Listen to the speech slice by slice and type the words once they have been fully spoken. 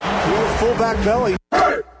fullback belly.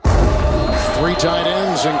 Three tight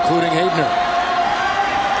ends, including Hayden.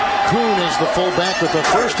 Kuhn is the fullback with the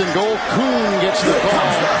first and goal. Kuhn gets the ball.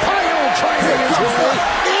 Pyle driving his way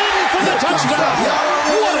in for the touchdown.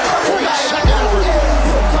 What a great second effort.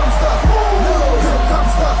 Here comes the here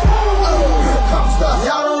comes the here comes the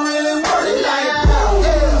y'all don't really want it like that.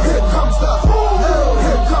 Here comes the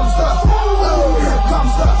here comes the here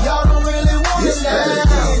comes the y'all don't really want it like that.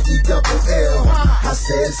 I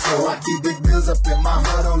said so. I keep big bills up in my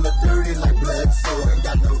heart on the dirty like blood. So ain't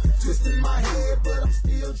got no twist in my head, but I'm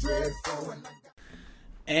still dreadful.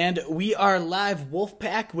 And we are live,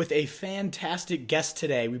 Wolfpack, with a fantastic guest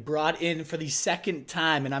today. We brought in for the second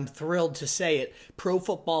time, and I'm thrilled to say it, Pro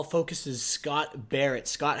Football Focus's Scott Barrett.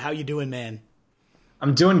 Scott, how you doing, man?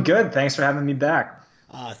 I'm doing good. Thanks for having me back.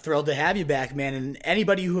 Thrilled to have you back, man. And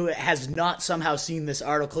anybody who has not somehow seen this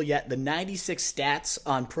article yet, the 96 stats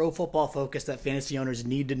on Pro Football Focus that fantasy owners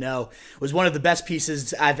need to know was one of the best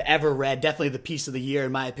pieces I've ever read. Definitely the piece of the year,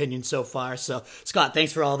 in my opinion, so far. So, Scott,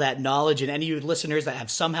 thanks for all that knowledge. And any of you listeners that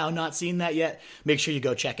have somehow not seen that yet, make sure you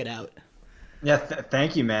go check it out. Yeah,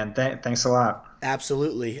 thank you, man. Thanks a lot.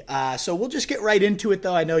 Absolutely. So we'll just get right into it,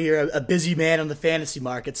 though. I know you're a busy man on the fantasy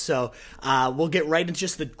market, so we'll get right into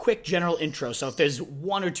just the quick general intro. So if there's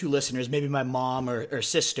one or two listeners, maybe my mom or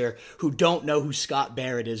sister, who don't know who Scott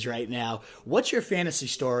Barrett is right now, what's your fantasy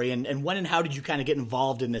story, and when and how did you kind of get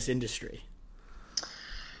involved in this industry?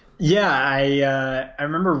 Yeah, I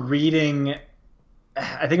remember reading,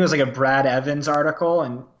 I think it was like a Brad Evans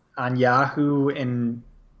article on Yahoo in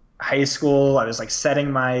high school. I was like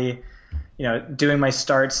setting my, doing my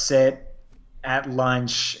start sit at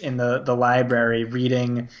lunch in the library,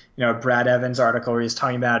 reading, a Brad Evans article where he's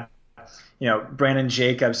talking about, Brandon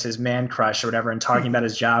Jacobs, his man crush or whatever, and talking about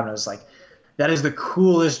his job. And I was like, that is the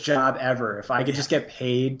coolest job ever. If I could just get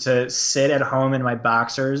paid to sit at home in my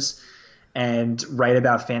boxers and write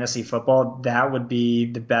about fantasy football, that would be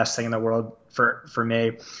the best thing in the world for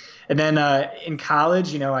me. And then in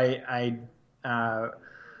college, I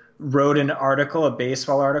wrote an article, a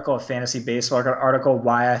baseball article, a fantasy baseball article,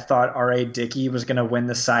 why I thought R.A. Dickey was going to win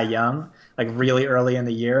the Cy Young, like really early in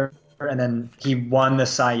the year. And then he won the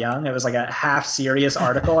Cy Young. It was like a half serious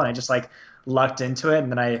article, and I just like lucked into it.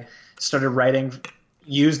 And then I started writing,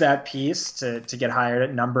 used that piece to get hired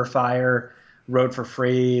at Number Fire, wrote for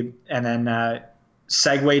free, and then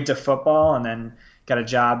segued to football, and then got a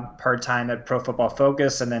job part-time at Pro Football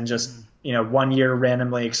Focus, and then just 1 year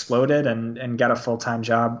randomly exploded and got a full-time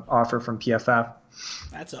job offer from PFF.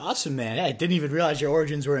 That's awesome, man. I didn't even realize your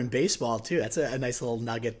origins were in baseball, too. That's a nice little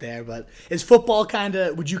nugget there. But is football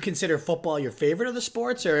would you consider football your favorite of the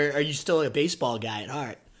sports, or are you still a baseball guy at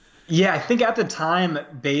heart? Yeah, I think at the time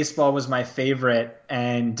baseball was my favorite,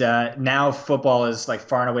 and now football is like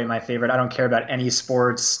far and away my favorite. I don't care about any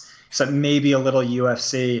sports except maybe a little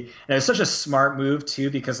UFC. And it was such a smart move,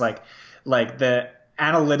 too, because like the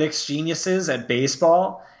analytics geniuses at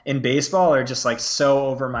baseball are just like so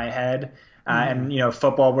over my head. And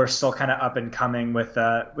football, we're still kind of up and coming with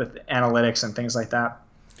analytics and things like that.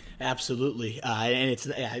 Absolutely. And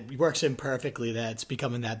it works in perfectly that it's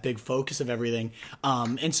becoming that big focus of everything.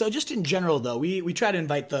 And so just in general, though, we try to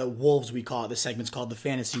invite the wolves, we call it. The segment's called the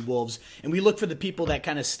Fantasy Wolves. And we look for the people that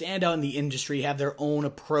kind of stand out in the industry, have their own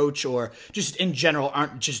approach, or just in general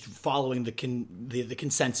aren't just following the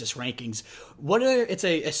consensus rankings. It's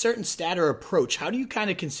a certain stat or approach. How do you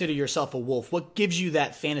kind of consider yourself a wolf? What gives you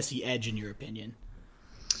that fantasy edge, in your opinion?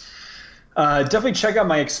 Definitely check out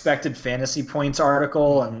my expected fantasy points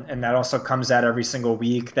article, and that also comes out every single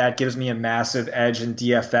week. That gives me a massive edge in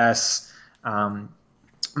DFS.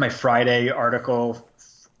 My Friday article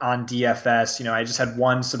on DFS, I just had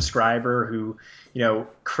one subscriber who,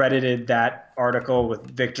 credited that article with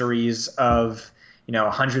victories of,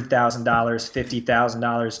 $100,000, $50,000,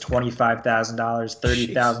 $25,000,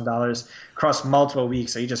 $30,000 across multiple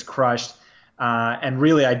weeks. So he just crushed. And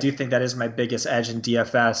really, I do think that is my biggest edge in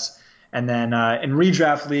DFS. And then in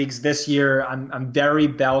redraft leagues this year, I'm very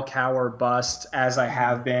bell cow or bust, as I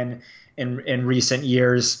have been in recent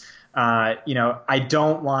years. I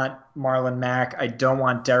don't want Marlon Mack. I don't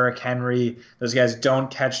want Derrick Henry. Those guys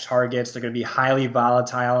don't catch targets. They're going to be highly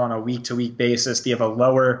volatile on a week-to-week basis. They have a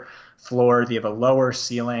lower floor. They have a lower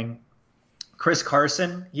ceiling. Chris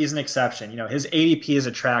Carson, he's an exception. His ADP is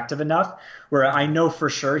attractive enough where I know for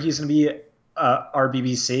sure he's going to be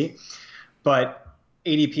RBBC, but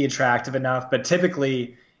ADP attractive enough. But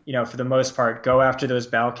typically, for the most part, go after those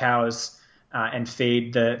bell cows and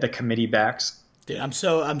fade the committee backs. Dude, I'm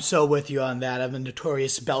so with you on that. I'm a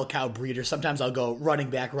notorious bell cow breeder. Sometimes I'll go running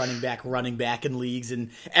back in leagues, and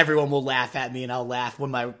everyone will laugh at me, and I'll laugh when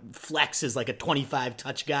my flex is like a 25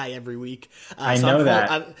 touch guy every week. I know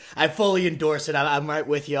that. I fully endorse it. I'm right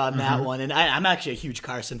with you on that one, and I'm actually a huge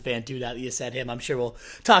Carson fan too. Now that you said him, I'm sure we'll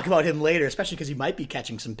talk about him later, especially because he might be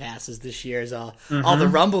catching some passes this year. As all the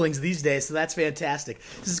rumblings these days, so that's fantastic.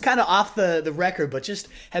 This is kind of off the record, but just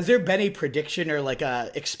has there been a prediction or like a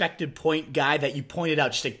expected point guy that you pointed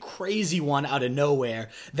out, just a crazy one out of nowhere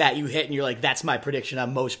that you hit and you're like, that's my prediction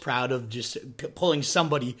I'm most proud of, just pulling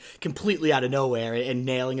somebody completely out of nowhere and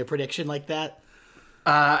nailing a prediction like that?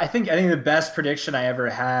 I think the best prediction I ever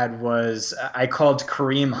had was I called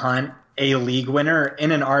Kareem Hunt a league winner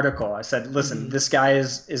in an article. I said, listen, this guy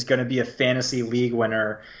is going to be a fantasy league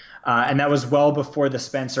winner. And that was well before the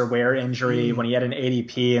Spencer Ware injury, when he had an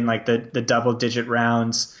ADP in like the double-digit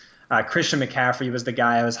rounds. Christian McCaffrey was the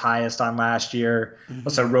guy I was highest on last year.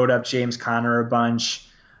 Also wrote up James Conner a bunch.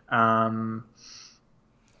 I don't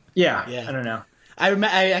know.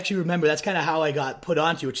 I actually remember that's kind of how I got put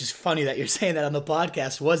onto, which is funny that you're saying that on the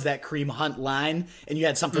podcast, was that Kareem Hunt line. And you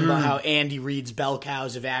had something about how Andy Reid's bell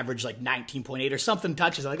cows have averaged like 19.8 or something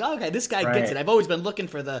touches. I'm like, oh, okay, this guy gets it. I've always been looking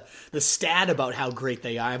for the stat about how great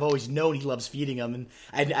they are. I've always known he loves feeding them,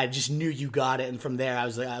 and I just knew you got it. And from there, I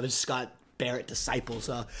was Scott Barrett disciple.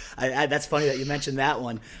 So that's funny that you mentioned that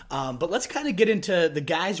one. But let's kind of get into the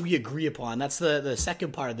guys we agree upon. That's the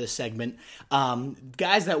second part of this segment.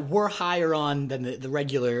 Guys that we're higher on than the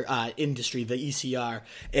regular industry, the ECR.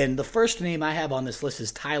 And the first name I have on this list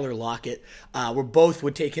is Tyler Lockett. We both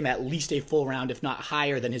would take him at least a full round, if not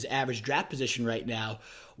higher than his average draft position right now.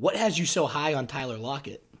 What has you so high on Tyler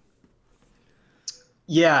Lockett?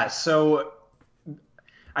 Yeah, so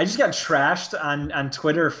I just got trashed on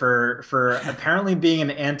Twitter for apparently being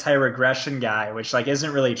an anti-regression guy, which like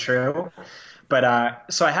isn't really true. But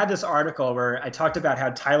so I had this article where I talked about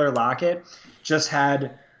how Tyler Lockett just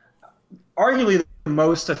had arguably the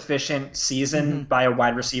most efficient season by a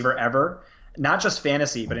wide receiver ever, not just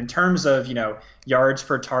fantasy, but in terms of, yards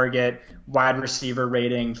per target, wide receiver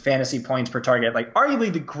rating, fantasy points per target, like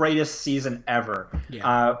arguably the greatest season ever.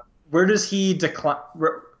 Yeah. Where does he decline?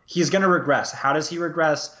 He's going to regress. How does he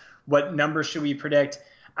regress? What numbers should we predict?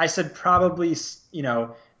 I said probably,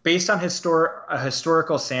 based on a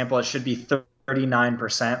historical sample, it should be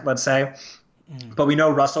 39%, let's say. But we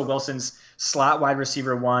know Russell Wilson's slot wide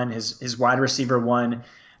receiver one, his wide receiver one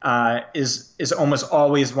is almost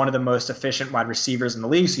always one of the most efficient wide receivers in the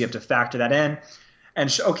league, so you have to factor that in. And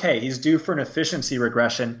he's due for an efficiency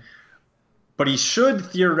regression, but he should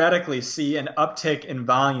theoretically see an uptick in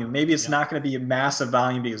volume. Maybe it's not going to be a massive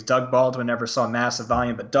volume because Doug Baldwin never saw massive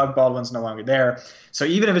volume, but Doug Baldwin's no longer there. So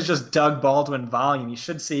even if it's just Doug Baldwin volume, you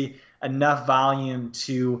should see enough volume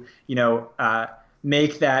to,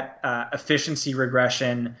 make that efficiency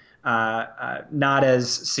regression not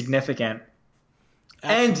as significant.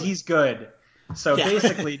 Absolutely. And he's good. So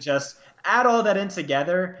basically just add all that in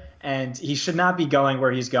together, and he should not be going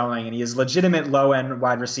where he's going. And he is legitimate low-end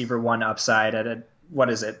wide receiver one upside at a,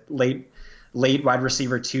 late wide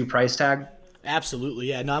receiver two price tag. Absolutely,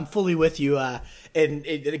 yeah. No, I'm fully with you. And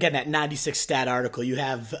again, that 96 stat article you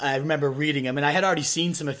have, I remember reading them, and I had already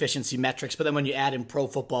seen some efficiency metrics, but then when you add in Pro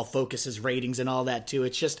Football Focus's ratings and all that too,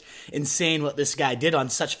 it's just insane what this guy did on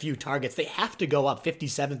such few targets. They have to go up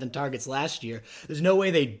 57th in targets last year. There's no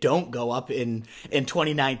way they don't go up in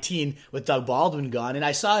 2019 with Doug Baldwin gone. And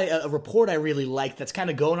I saw a report I really liked that's kind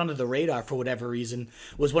of going under the radar for whatever reason,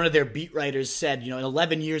 was one of their beat writers said, in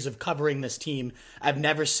 11 years of covering this team, I've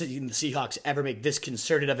never seen the Seahawks ever make this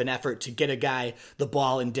concerted of an effort to get a guy the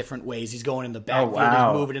ball in different ways. He's going in the backfield,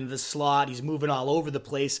 He's moving into the slot, he's moving all over the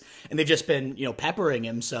place, and they've just been, peppering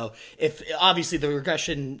him. So if obviously the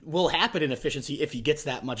regression will happen in efficiency if he gets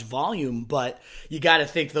that much volume, but you got to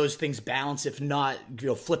think those things balance, if not,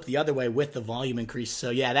 flip the other way with the volume increase. So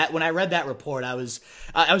yeah, that when I read that report, I was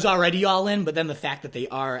already all in, but then the fact that they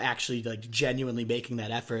are actually like genuinely making that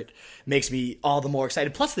effort makes me all the more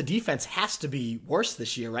excited. Plus the defense has to be worse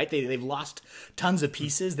this year, right? They've lost tons of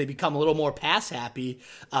pieces. They become a little more pass happy.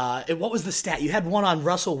 And what was the stat? You had one on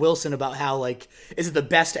Russell Wilson about how, is it the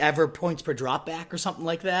best ever points per drop back or something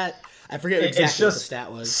like that? I forget exactly what the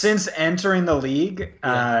stat was. Since entering the league,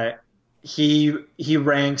 he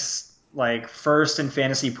ranks first in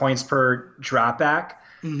fantasy points per drop back,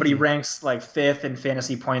 but he ranks fifth in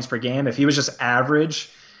fantasy points per game. If he was just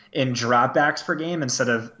average in dropbacks per game instead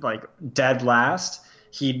of dead last,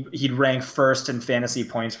 he'd rank first in fantasy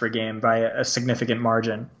points per game by a significant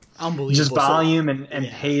margin. Unbelievable. Just volume and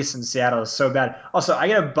pace in Seattle is so bad. Also, I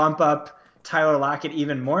got to bump up Tyler Lockett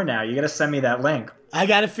even more now. You got to send me that link. I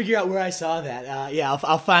got to figure out where I saw that. Yeah,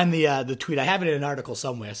 I'll find the tweet. I have it in an article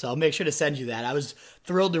somewhere, so I'll make sure to send you that. I was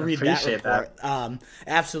thrilled to read that report.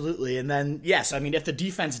 Absolutely. And then, yes, I mean, if the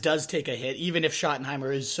defense does take a hit, even if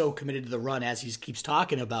Schottenheimer is so committed to the run as he keeps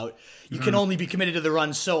talking about, you can only be committed to the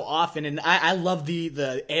run so often. And I love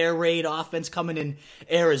the air raid offense coming in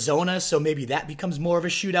Arizona, so maybe that becomes more of a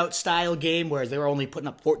shootout style game, whereas they were only putting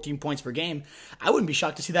up 14 points per game. I wouldn't be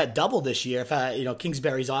shocked to see that double this year if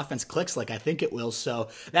Kingsbury's offense clicks like I think it will. So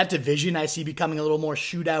that division I see becoming a little more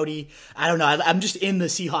shootouty. I don't know. I'm just in the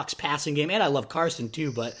Seahawks passing game, and I love Carson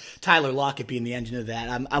too, but Tyler Lockett being the engine of that,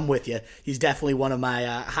 I'm with you. He's definitely one of my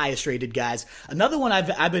highest rated guys. Another one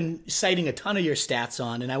I've been citing a ton of your stats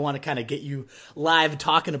on, and I want to kind of get you live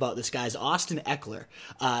talking about this guy is Austin Ekeler.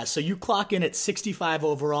 So you clock in at 65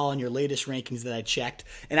 overall in your latest rankings that I checked,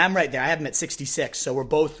 and I'm right there. I have him at 66, so we're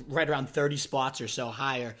both right around 30 spots or so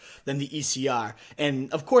higher than the ECR.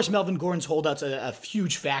 And of course, Melvin Gordon's holdout's a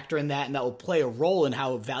huge factor in that, and that will play a role in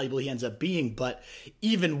how valuable he ends up being. But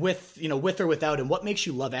even with or without him, what makes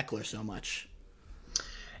you love Ekeler so much?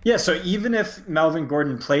 Yeah, so even if Melvin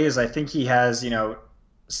Gordon plays, I think he has,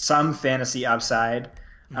 some fantasy upside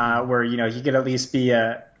where, he could at least be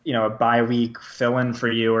a bye week fill-in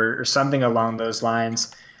for you or something along those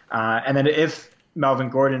lines. And then if Melvin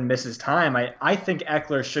Gordon misses time, I think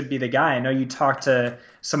Ekeler should be the guy. I know you talked to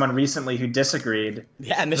someone recently who disagreed.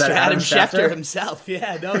 Yeah, Mr. Adam Schefter himself.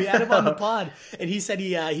 Yeah, no, he had him on the pod, and he said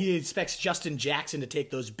he expects Justin Jackson to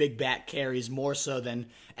take those big bat carries more so than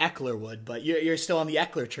Ekeler would. But you're still on the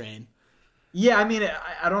Ekeler train. Yeah, I mean,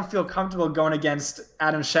 I don't feel comfortable going against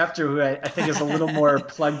Adam Schefter, who I think is a little more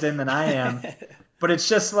plugged in than I am. But it's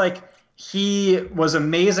just like, he was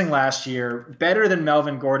amazing last year, better than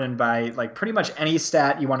Melvin Gordon by like pretty much any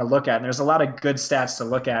stat you want to look at. And there's a lot of good stats to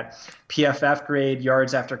look at. PFF grade,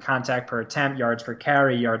 yards after contact per attempt, yards per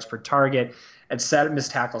carry, yards per target, etc.,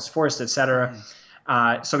 missed tackles forced, etc.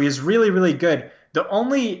 So he's really, really good. The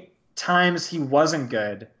only times he wasn't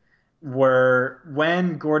good were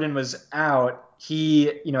when Gordon was out.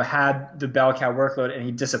 He, had the bell cow workload and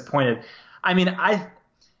he disappointed. I mean,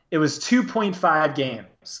 it was 2.5 games.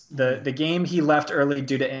 The game he left early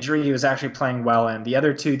due to injury, he was actually playing well in. The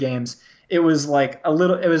other two games, it was like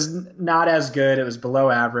it was not as good. It was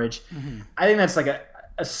below average. Mm-hmm. I think that's like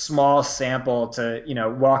a small sample to,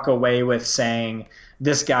 walk away with saying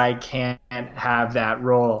this guy can't have that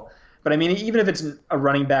role. But I mean, even if it's a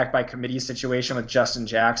running back by committee situation with Justin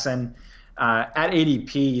Jackson, at ADP,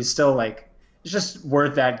 he's still like, it's just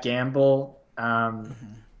worth that gamble.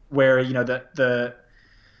 Where, the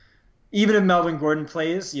even if Melvin Gordon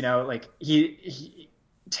plays, like he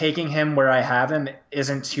taking him where I have him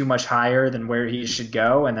isn't too much higher than where he should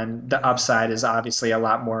go. And then the upside is obviously a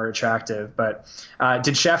lot more attractive. But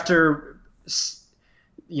did Schefter,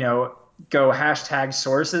 go hashtag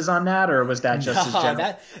sources on that, or was that just his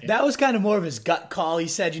general? That was kind of more of his gut call. He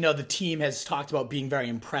said, the team has talked about being very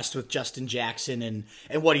impressed with Justin Jackson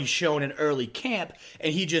and what he's shown in early camp,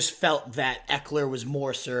 and he just felt that Ekeler was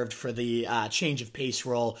more served for the change of pace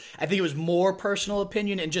role. I think it was more personal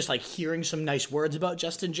opinion, and just like hearing some nice words about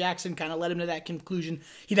Justin Jackson kind of led him to that conclusion.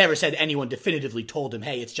 He never said anyone definitively told him,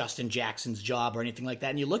 hey, it's Justin Jackson's job or anything like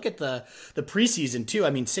that. And you look at the preseason too.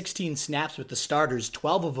 I mean, 16 snaps with the starters,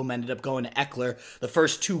 12 of them ended up going to Ekeler. The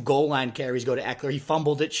first 2 goal line carries go to Ekeler. He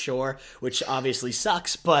fumbled it, sure, which obviously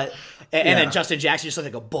sucks, but and then Justin Jackson just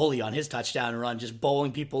looked like a bully on his touchdown run, just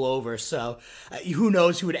bowling people over. So who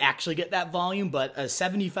knows who would actually get that volume, but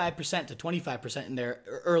 75% to 25% in their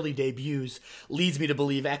early debuts leads me to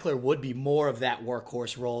believe Ekeler would be more of that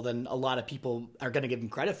workhorse role than a lot of people are going to give him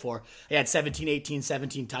credit for. He had 17, 18,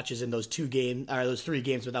 17 touches in those 3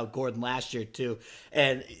 games without Gordon last year too.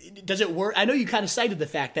 And does it work? I know you kind of cited the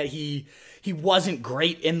fact that he wasn't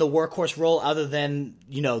great in the workhorse role other than,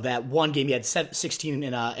 that one game he had 16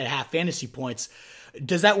 and a half fantasy points.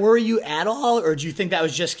 Does that worry you at all? Or do you think that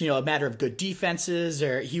was just, a matter of good defenses,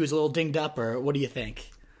 or he was a little dinged up, or what do you think?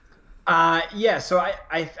 So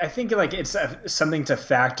I think like it's something to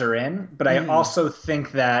factor in, but I also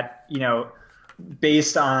think that,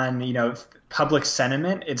 based on, public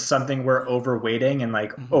sentiment, it's something we're overweighting and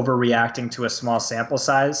like overreacting to a small sample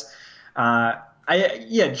size.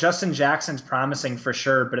 Justin Jackson's promising for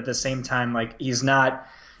sure, but at the same time, like he's not.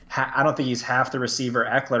 I don't think he's half the receiver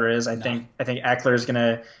Ekeler is. I think Ekeler is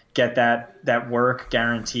gonna get that work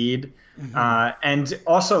guaranteed. And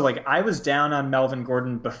also, like I was down on Melvin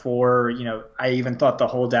Gordon before I even thought the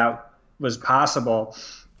holdout was possible,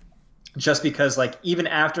 just because like even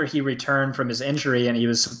after he returned from his injury and he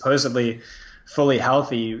was supposedly fully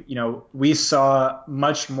healthy, we saw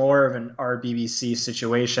much more of an RBBC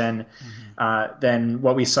situation than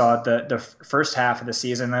what we saw the first half of the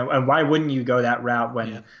season. And why wouldn't you go that route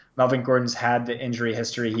when Melvin Gordon's had the injury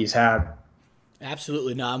history he's had?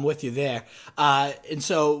 Absolutely. No, I'm with you there. And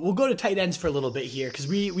so we'll go to tight ends for a little bit here because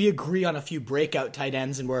we agree on a few breakout tight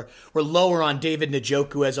ends, and we're lower on David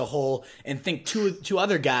Njoku as a whole, and think two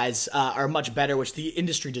other guys are much better, which the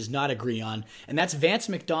industry does not agree on, and that's Vance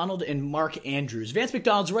McDonald and Mark Andrews. Vance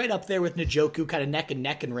McDonald's right up there with Njoku, kind of neck and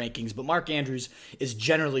neck in rankings, but Mark Andrews is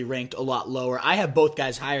generally ranked a lot lower. I have both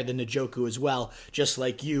guys higher than Njoku as well, just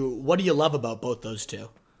like you. What do you love about both those two?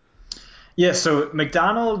 Yeah, so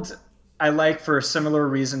McDonald I like for similar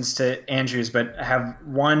reasons to Andrews, but I have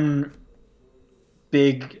one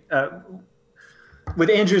big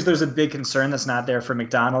with Andrews, there's a big concern that's not there for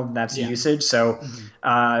McDonald, and that's usage. So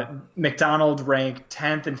McDonald ranked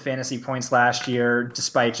 10th in fantasy points last year,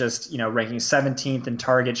 despite just ranking 17th in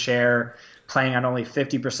target share, playing on only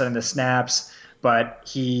 50% of the snaps. But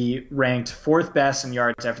he ranked 4th best in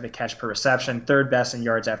yards after the catch per reception, 3rd best in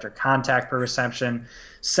yards after contact per reception,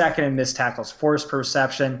 2nd in missed tackles forced per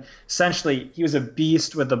reception. Essentially, he was a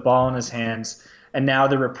beast with the ball in his hands. And now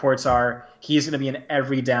the reports are he's going to be an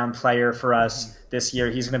every down player for us this year.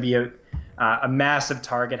 He's going to be a massive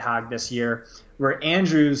target hog this year. Where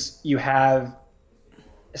Andrews, you have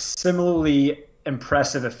similarly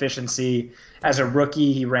impressive efficiency. As a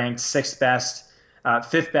rookie, he ranked 6th best.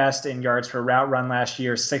 5th best in yards per route run last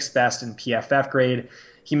year, 6th best in PFF grade.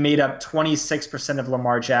 He made up 26% of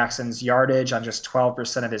Lamar Jackson's yardage on just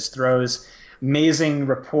 12% of his throws. Amazing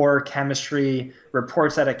rapport, chemistry.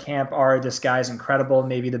 Reports at a camp are this guy's incredible,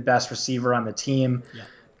 maybe the best receiver on the team. Yeah.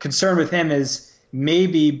 Concern with him is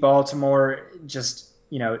maybe Baltimore just,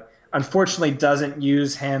 unfortunately doesn't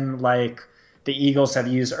use him like the Eagles have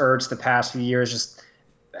used Ertz the past few years. Just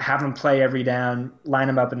have him play every down, line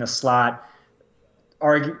him up in the slot.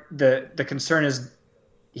 The concern is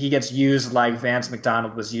he gets used like Vance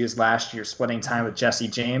McDonald was used last year, splitting time with Jesse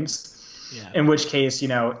James. Yeah. In which case,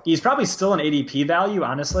 he's probably still an ADP value.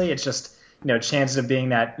 Honestly, it's just chances of being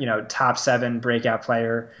that top 7 breakout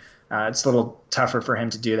player. It's a little tougher for him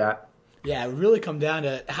to do that. Yeah, it would really come down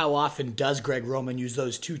to how often does Greg Roman use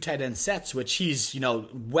those 2 tight end sets, which he's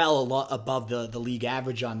well above the league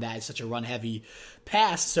average on that. It's such a run heavy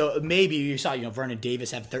pass. So maybe you saw, Vernon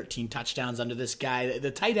Davis have 13 touchdowns under this guy.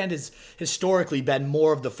 The tight end has historically been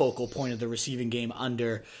more of the focal point of the receiving game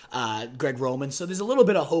under Greg Roman. So there's a little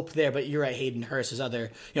bit of hope there, but you're right, Hayden Hurst, his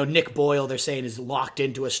other, Nick Boyle, they're saying is locked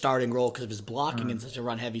into a starting role because of his blocking in such a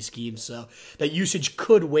run heavy scheme. So that usage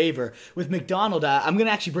could waver. With McDonald, I'm going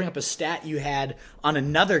to actually bring up a stat you had on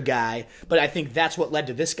another guy, but I think that's what led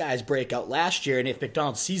to this guy's breakout last year. And if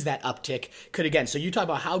McDonald sees that uptick, could again. So you talk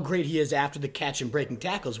about how great he is after the catch and breaking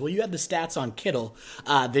tackles. Well, you had the stats on Kittle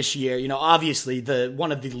this year. Obviously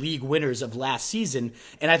one of the league winners of last season,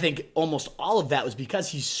 and I think almost all of that was because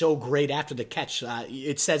he's so great after the catch.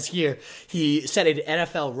 It says here he set an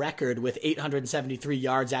NFL record with 873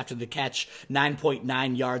 yards after the catch,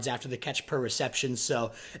 9.9 yards after the catch per reception.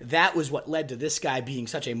 So that was what led to this guy being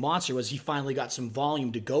such a monster. Was he finally got some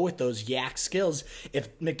volume to go with those yak skills? If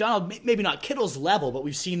McDonald, maybe not Kittle's level, but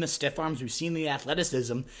we've seen the stiff arms, we've seen the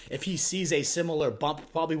athleticism. If he sees a similar bump,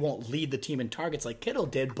 probably won't lead the team in targets like Kittle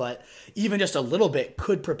did, but even just a little bit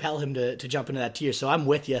could propel him to jump into that tier. So I'm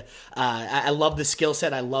with you. I love the skill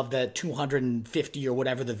set. I love the 250 or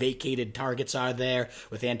whatever the vacated targets are there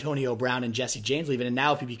with Antonio Brown and Jesse James leaving. And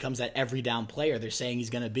now if he becomes that every down player, they're saying he's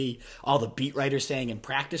going to be, all the beat writers saying in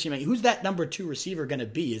practice, who's that number 2 receiver going to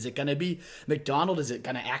be? Is it going to be McDonald? Is it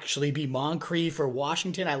going to actually be Moncrief or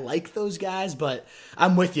Washington? I like those guys, but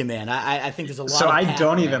I'm with you, man. I think there's a lot So of I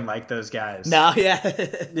don't even like those guys. No, yeah.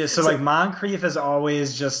 Yeah, so like Moncrief has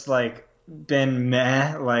always just like been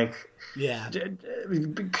meh, like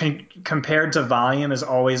compared to volume is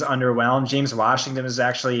always underwhelmed. James Washington is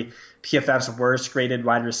actually PFF's worst graded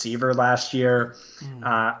wide receiver last year.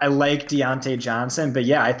 I like Deontay Johnson, but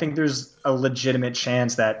yeah, I think there's a legitimate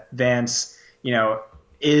chance that Vance,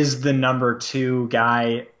 is the number 2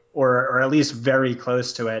 guy or at least very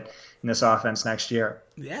close to it in this offense next year.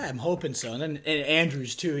 Yeah, I'm hoping so. And then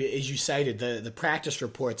Andrews, too, as you cited, the practice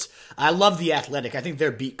reports. I love The Athletic. I think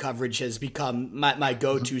their beat coverage has become my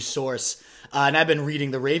go-to source. And I've been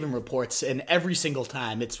reading the Raven reports, and every single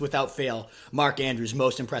time, it's without fail, Mark Andrews,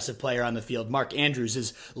 most impressive player on the field. Mark Andrews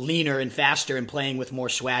is leaner and faster and playing with more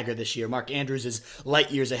swagger this year. Mark Andrews is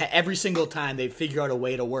light years ahead. Every single time they figure out a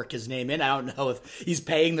way to work his name in. I don't know if he's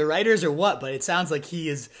paying the writers or what, but it sounds like he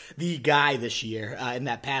is the guy this year in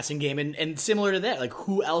that passing game. game, and similar to that, like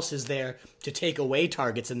who else is there to take away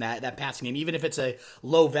targets in that passing game? Even if it's a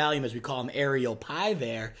low volume, as we call him, aerial pie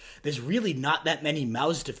there's really not that many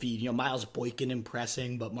mouths to feed. Miles Boykin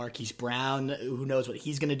impressing, but Marquise Brown, who knows what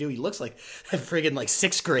he's going to do? He looks like a friggin' like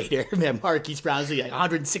sixth grader. Man, Marquise Brown's like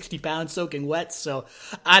 160 pounds soaking wet, so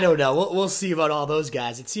I don't know. We'll see about all those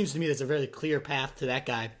guys. It seems to me there's a very clear path to that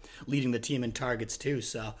guy leading the team in targets too,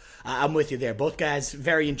 so I'm with you there. Both guys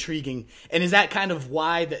very intriguing. And is that kind of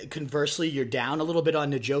why, conversely, you're down a little bit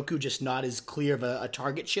on Njoku, just not as clear of a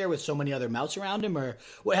target share with so many other mouths around him, or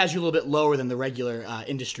what has you a little bit lower than the regular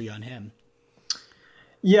industry on him?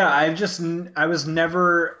 Yeah, I was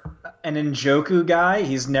never an Njoku guy.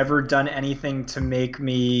 He's never done anything to make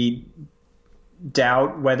me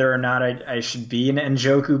doubt whether or not I should be an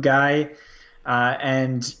Njoku guy.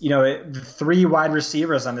 And the three wide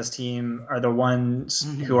receivers on this team are the ones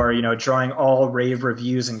who are, drawing all rave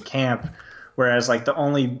reviews in camp. Whereas like the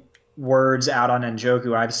only words out on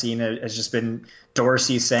Njoku I've seen has just been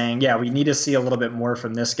Dorsey saying, yeah, we need to see a little bit more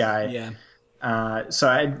from this guy. Yeah.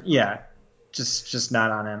 Just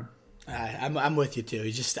not on him. I'm with you too.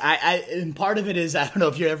 He's just and part of it is, I don't know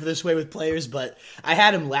if you're ever this way with players, but I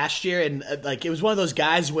had him last year, and like it was one of those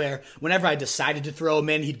guys where whenever I decided to throw him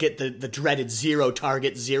in, he'd get the dreaded 0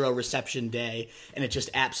 target, 0 reception day, and it just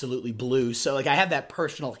absolutely blew. So like I have that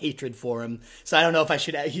personal hatred for him. So I don't know if I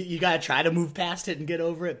should. You got to try to move past it and get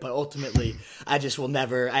over it, but ultimately I just will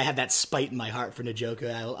never. I have that spite in my heart for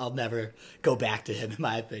Njoku. I'll never go back to him, in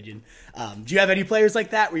my opinion. Do you have any players like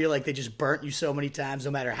that where you're like they just burnt you so many times,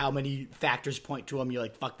 no matter how many factors point to him, you're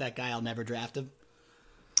like, fuck that guy, I'll never draft him?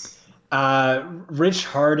 Rich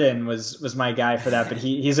Harden was my guy for that, but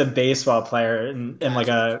he's a baseball player in like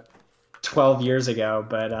a 12 years ago,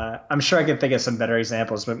 but I'm sure I could think of some better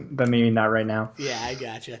examples, but maybe not right now. Yeah, I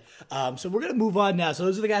gotcha. So we're going to move on now. So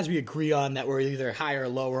those are the guys we agree on that we're either higher or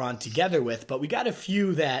lower on together with, but we got a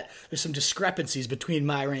few that there's some discrepancies between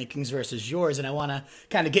my rankings versus yours, and I want to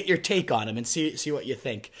kind of get your take on them and see what you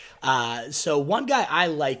think. So one guy I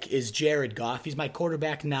like is Jared Goff. He's my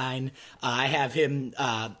quarterback 9. I have him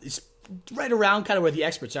right around kind of where the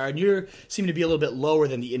experts are, and you seem to be a little bit lower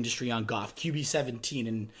than the industry on Goff, QB 17.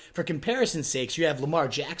 And for comparison's sakes, you have Lamar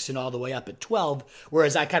Jackson all the way up at 12,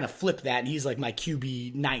 whereas I kind of flip that, and he's like my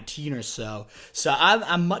QB 19 or so. So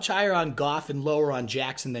I'm much higher on Goff and lower on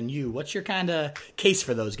Jackson than you. What's your kind of case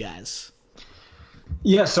for those guys?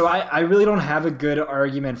 Yeah, so I really don't have a good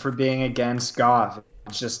argument for being against Goff.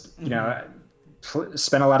 It's just,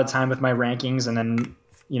 spent a lot of time with my rankings, and then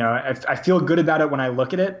I feel good about it when I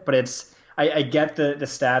look at it, but I get the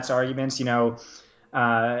stats arguments,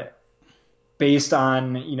 based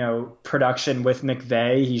on, production with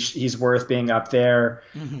McVay, he's worth being up there.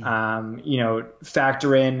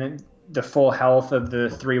 Factor in the full health of the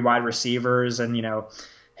 3 wide receivers, and,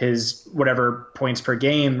 his whatever points per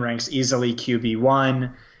game ranks easily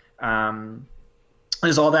QB1.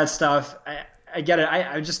 There's all that stuff. I get it.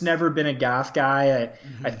 I've just never been a Goff guy.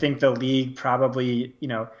 I think the league probably,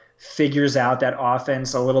 figures out that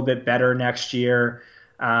offense a little bit better next year.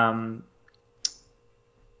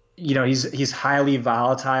 He's highly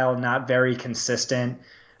volatile, not very consistent.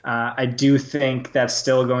 I do think that's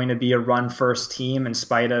still going to be a run-first team in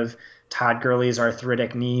spite of Todd Gurley's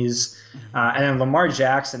arthritic knees. And then Lamar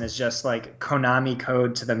Jackson is just like Konami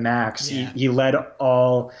code to the max. Yeah. He led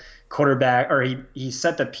all quarterback, or he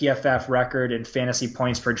set the PFF record in fantasy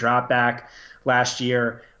points per dropback last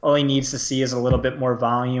year. All he needs to see is a little bit more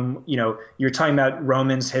volume. You're talking about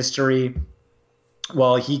Roman's history.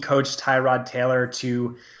 Well, he coached Tyrod Taylor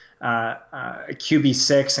to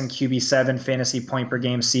QB6 and QB7 fantasy point per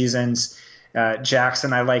game seasons.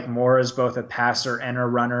 Jackson I like more as both a passer and a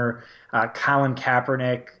runner. Colin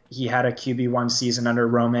Kaepernick, he had a QB1 season under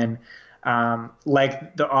Roman.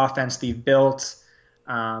 Like the offense they've built.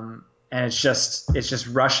 And it's just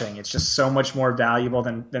rushing. It's just so much more valuable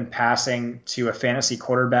than passing to a fantasy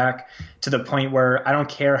quarterback, to the point where I don't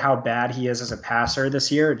care how bad he is as a passer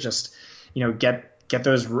this year. Just, get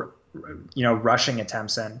those, rushing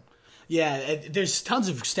attempts in. Yeah, there's tons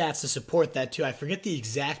of stats to support that too. I forget the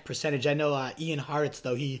exact percentage. I know Ian Hartz,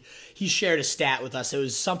 though, he shared a stat with us. It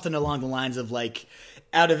was something along the lines of like,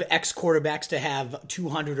 out of X quarterbacks to have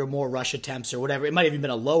 200 or more rush attempts or whatever, it might have even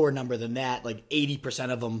been a lower number than that. Like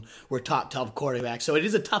 80% of them were top quarterbacks. So it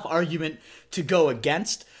is a tough argument to go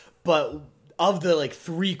against. But of the like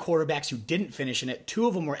 3 quarterbacks who didn't finish in it, 2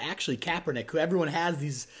 of them were actually Kaepernick, who everyone has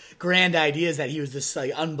these grand ideas that he was this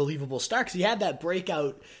like unbelievable star because he had that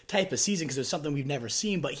breakout type of season because it was something we've never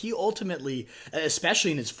seen. But he ultimately,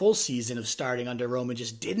 especially in his full season of starting under Roman,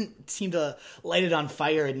 just didn't seem to light it on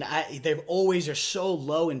fire. And they always are so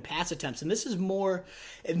low in pass attempts. And this is more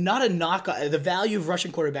not a knock. The value of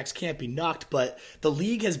rushing quarterbacks can't be knocked, but the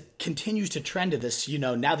league continues to trend to this. You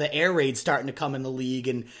know, now the air raid's starting to come in the league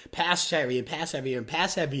and pass heavier and pass heavier and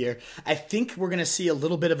pass heavier. I think we're going to see a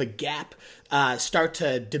little bit of a gap start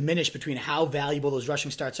to diminish between how valuable those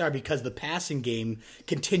rushing starts are because the passing game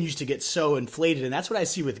continues to get so inflated. And that's what I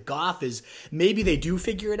see with Goff is maybe they do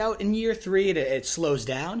figure it out in year 3 and it slows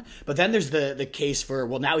down. But then there's the case for,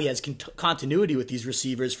 well, now he has continuity with these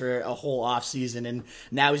receivers for a whole offseason. And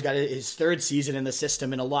now he's got his 3rd season in the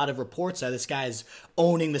system. And a lot of reports are this guy's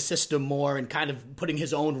owning the system more and kind of putting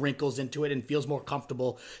his own wrinkles into it and feels more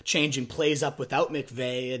comfortable changing plays up without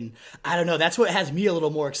McVay. And I don't know, that's what has me a little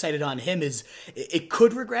more excited on him is it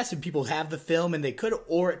could regress if people have the film and they could,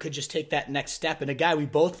 or it could just take that next step. And a guy we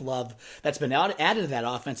both love that's been added to that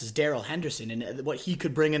offense is Darrell Henderson and what he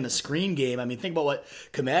could bring in the screen game. I mean, think about what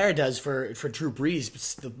Kamara does for Drew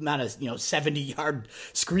Brees, the amount of 70-yard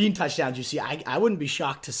screen touchdowns you see. I wouldn't be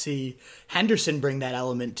shocked to see Henderson bring that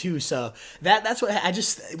element too. So that's what I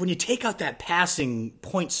just, when you take out that passing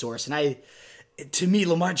point source, and to me,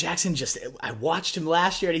 Lamar Jackson I watched him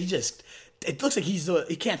last year and it looks like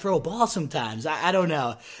he can't throw a ball sometimes. I don't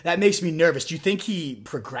know. That makes me nervous. Do you think he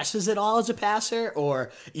progresses at all as a passer,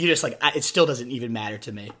 or you just like it still doesn't even matter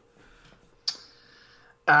to me?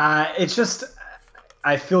 It's just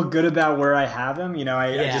I feel good about where I have him.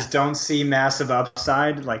 I just don't see massive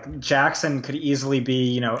upside. Like Jackson could easily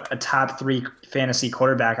be, a top 3 fantasy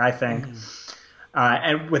quarterback, I think.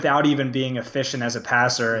 And without even being efficient as a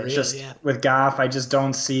passer. It's just with Goff, I just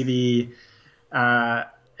don't see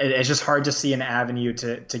it's just hard to see an avenue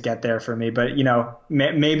to get there for me. But,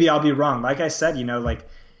 maybe I'll be wrong. Like I said,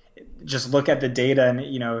 just look at the data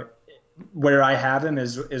and, where I have him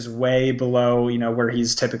is way below, where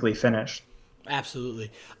he's typically finished.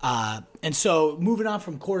 Absolutely. And so moving on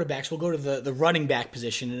from quarterbacks, we'll go to the running back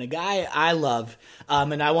position. And a guy I love,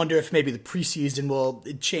 and I wonder if maybe the preseason will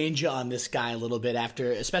change on this guy a little bit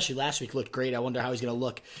after, especially last week looked great. I wonder how he's going to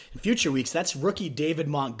look in future weeks. That's rookie David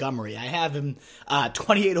Montgomery. I have him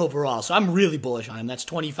 28 overall, so I'm really bullish on him. That's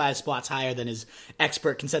 25 spots higher than his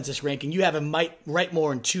expert consensus ranking. You have him right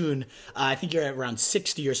more in tune. I think you're at around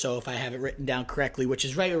 60 or so if I have it written down correctly, which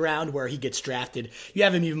is right around where he gets drafted. You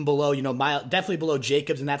have him even below, definitely below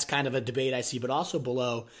Jacobs, and that's kind of a debate I see, but also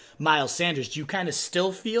below Miles Sanders. Do you kind of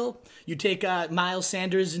still feel you take Miles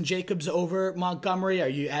Sanders and Jacobs over Montgomery? Are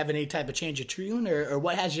you having any type of change of tune, or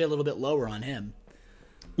what has you a little bit lower on him?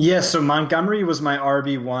 Yeah, so Montgomery was my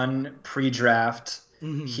RB1 pre-draft.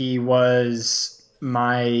 Mm-hmm. He was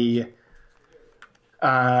my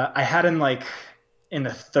I had him like in the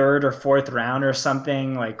 3rd or 4th round or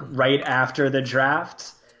something, like right after the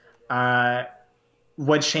draft.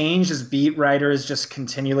 What changed is beat writers just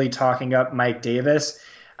continually talking up Mike Davis.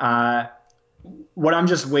 What I'm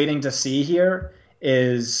just waiting to see here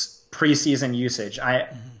is preseason usage.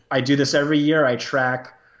 I do this every year. I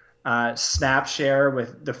track snap share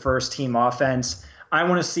with the first team offense. I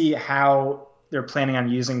want to see how they're planning on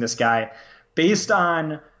using this guy. Based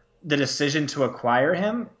on the decision to acquire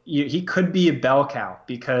him, he could be a bell cow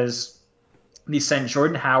because they sent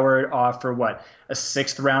Jordan Howard off for a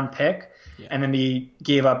 6th round pick. Yeah. And then they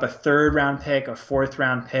gave up a 3rd round pick, a 4th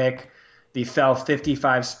round pick. They fell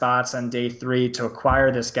 55 spots on day 3 to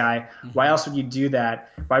acquire this guy. Mm-hmm. Why else would you do that?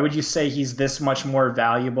 Why would you say he's this much more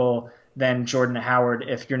valuable than Jordan Howard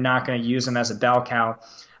if you're not going to use him as a bell cow?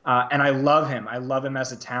 And I love him. I love him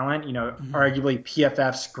as a talent. Arguably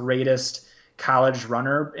PFF's greatest college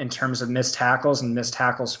runner in terms of missed tackles and missed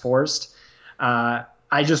tackles forced.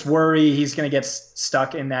 I just worry he's going to get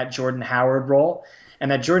stuck in that Jordan Howard role. And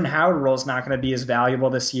that Jordan Howard role is not going to be as valuable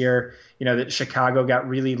this year. That Chicago got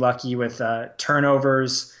really lucky with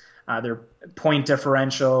turnovers, their point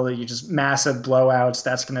differential, just massive blowouts.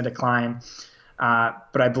 That's going to decline.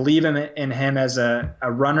 But I believe in him as a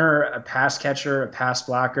runner, a pass catcher, a pass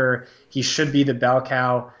blocker. He should be the bell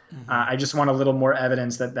cow. Mm-hmm. I just want a little more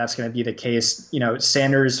evidence that that's going to be the case.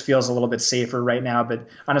 Sanders feels a little bit safer right now, but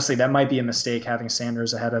honestly, that might be a mistake having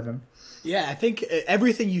Sanders ahead of him. Yeah, I think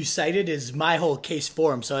everything you cited is my whole case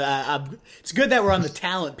for him. So it's good that we're on the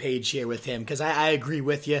talent page here with him because I agree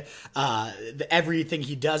with you. Everything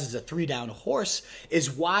he does as a 3-down horse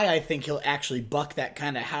is why I think he'll actually buck that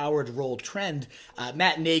kind of Howard role trend.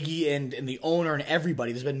 Matt Nagy and the owner and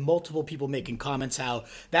everybody, there's been multiple people making comments how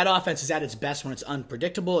that offense is at its best when it's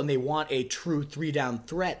unpredictable and they want a true 3-down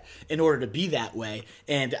threat in order to be that way.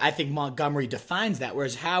 And I think Montgomery defines that,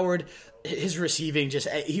 whereas Howard, his receiving,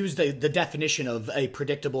 he was the definition of a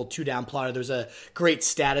predictable 2-down plotter. There was a great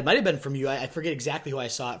stat. It might have been from you. I forget exactly who I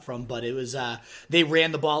saw it from, but it was they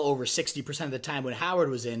ran the ball over 60% of the time when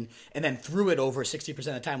Howard was in and then threw it over 60% of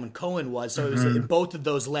the time when Cohen was. So it was, both of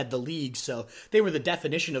those led the league. So they were the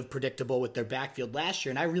definition of predictable with their backfield last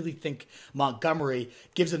year. And I really think Montgomery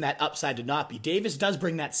gives them that upside to not be. Davis does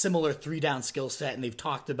bring that similar 3-down skill set, and they've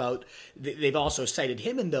talked about, they've also cited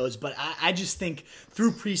him in those. But I just think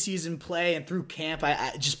through preseason play and through camp,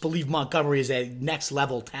 I just believe Montgomery is a next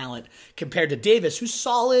level talent compared to Davis, who's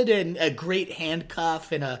solid and a great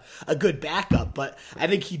handcuff and a good backup. But I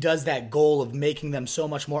think he does that goal of making them so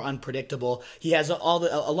much more unpredictable. He has a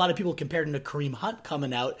lot of people compared him to Kareem Hunt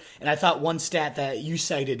coming out, and I thought one stat that you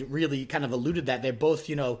cited really kind of alluded that they're both,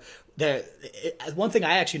 one thing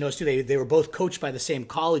I actually noticed too, they were both coached by the same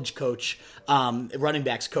college coach, running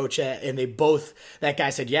backs coach, and they both, that guy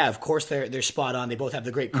said, yeah, of course they're spot on. They both have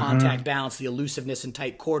the great contact balance, the elusiveness in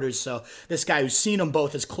tight quarters. So this guy who's seen them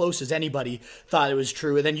both as close as anybody thought it was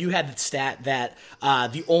true. And then you had the stat that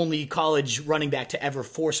the only college running back to ever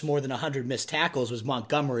force more than 100 missed tackles was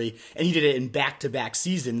Montgomery, and he did it in back-to-back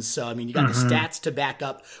seasons. So, I mean, you got the stats to back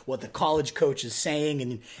up what the college coach is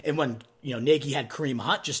saying, and when Nagy had Kareem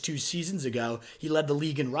Hunt just 2 seasons ago, he led the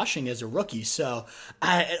league in rushing as a rookie. So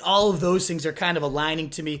all of those things are kind of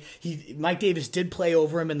aligning to me. Mike Davis did play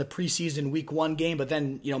over him in the preseason week 1 game, but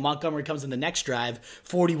then, Montgomery comes in the next drive,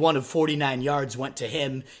 41 of 49 yards went to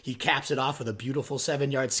him. He caps it off with a beautiful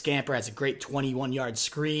 7-yard scamper, has a great 21-yard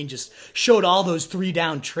screen, just showed all those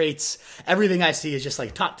 3-down traits. Everything I see is just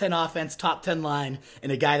like top 10 offense, top 10 line,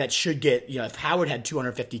 and a guy that should get, if Howard had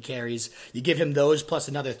 250 carries, you give him those plus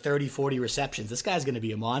another 30, 40 receptions. This guy's going to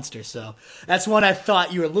be a monster. So that's one I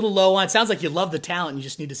thought you were a little low on. It sounds like you love the talent. You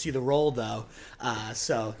just need to see the role, though.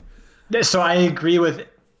 So I agree with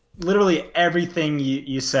literally everything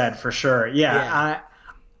you said, for sure. Yeah.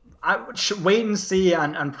 I should wait and see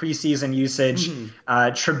on preseason usage.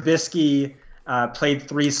 Trubisky played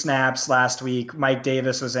 3 snaps last week. Mike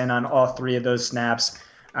Davis was in on all 3 of those snaps.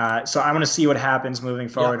 So I want to see what happens moving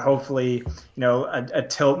forward. Yep. Hopefully, a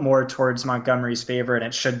tilt more towards Montgomery's favor, and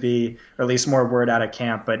it should be, or at least more word out of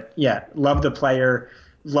camp. But yeah, love the player,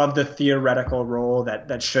 love the theoretical role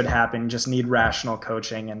that should happen. Just need rational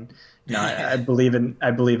coaching, and I believe in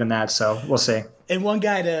that. So we'll see. And one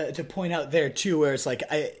guy to point out there too, where it's like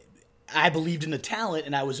I believed in the talent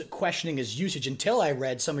and I was questioning his usage until I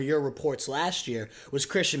read some of your reports last year, was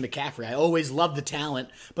Christian McCaffrey. I always loved the talent,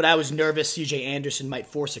 but I was nervous CJ Anderson might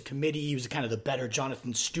force a committee. He was kind of the better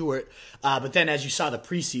Jonathan Stewart. But then as you saw the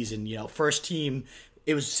preseason, first team,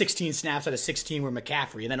 it was 16 snaps out of 16 were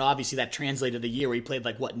McCaffrey. And then obviously that translated the year where he played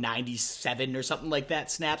 97 or something like that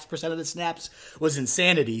percent of the snaps was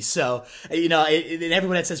insanity. So, and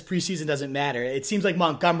everyone that says preseason doesn't matter, it seems like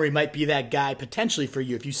Montgomery might be that guy potentially for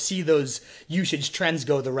you. If you see those usage trends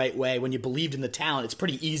go the right way, when you believed in the talent, it's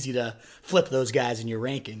pretty easy to flip those guys in your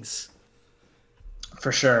rankings.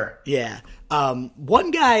 For sure. Yeah. One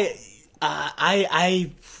guy, I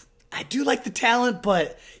do like the talent,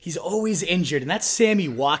 but he's always injured, and that's Sammy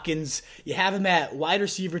Watkins. You have him at wide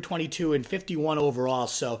receiver 22 and 51 overall,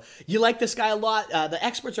 so you like this guy a lot. The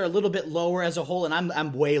experts are a little bit lower as a whole, and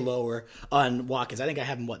I'm way lower on Watkins. I think I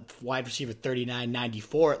have him, wide receiver 39,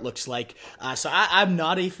 94, it looks like. So I'm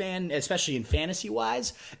not a fan, especially in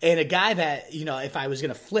fantasy-wise, and a guy that, if I was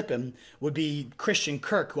going to flip him, would be Christian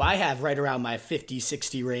Kirk, who I have right around my 50,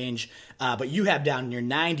 60 range, but you have down in your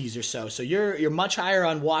 90s or so. So you're much higher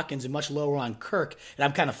on Watkins and much lower on Kirk, and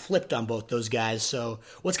I'm kind of flipped on both those guys. So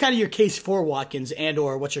what's kind of your case for Watkins, and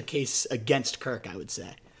or what's your case against Kirk, I would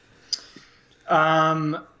say?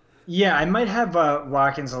 Yeah, I might have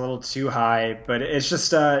Watkins a little too high, but it's just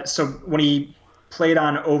so when he played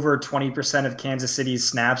on over 20% of Kansas City's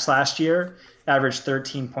snaps last year, averaged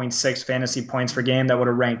 13.6 fantasy points per game. That would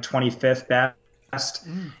have ranked 25th best.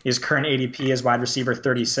 His current ADP is wide receiver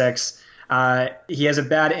 36. He has a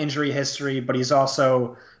bad injury history, but he's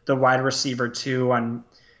also the wide receiver 2 on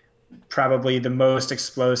probably the most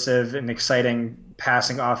explosive and exciting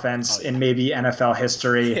passing offense in maybe NFL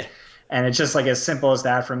history. Yeah. And it's just as simple as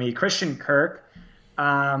that for me. Christian Kirk,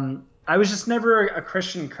 I was just never a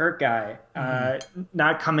Christian Kirk guy.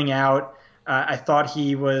 Not coming out I thought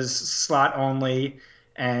he was slot only,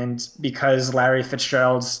 and because Larry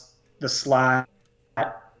Fitzgerald's the slot,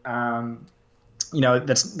 that's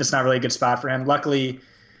not really a good spot for him. Luckily,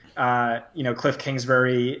 Cliff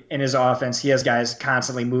Kingsbury in his offense, he has guys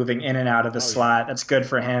constantly moving in and out of the slot. That's good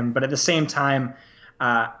for him. But at the same time,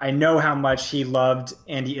 I know how much he loved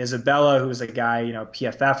Andy Isabella, who's a guy,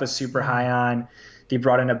 PFF was super high on. They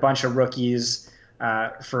brought in a bunch of rookies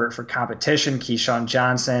for competition. Keyshawn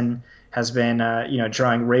Johnson has been,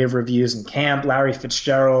 drawing rave reviews in camp. Larry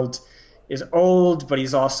Fitzgerald is old, but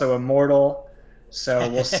he's also immortal. So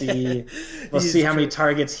we'll see. We'll see how many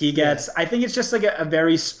targets he gets. Yeah. I think it's just like a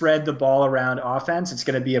very spread the ball around offense. It's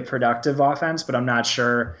going to be a productive offense, but I'm not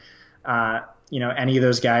sure, any of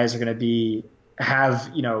those guys are going to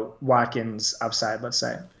have Watkins upside, let's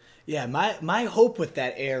say. Yeah, my hope with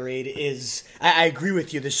that air raid is, I agree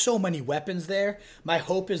with you, there's so many weapons there. My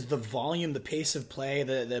hope is the volume, the pace of play,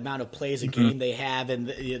 the amount of plays a game they have, and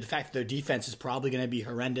the fact that their defense is probably going to be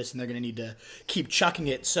horrendous and they're going to need to keep chucking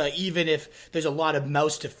it. So even if there's a lot of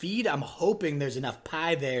mouths to feed, I'm hoping there's enough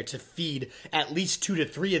pie there to feed at least 2 to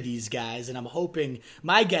 3 of these guys. And I'm hoping,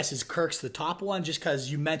 my guess is Kirk's the top one, just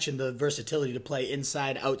because you mentioned the versatility to play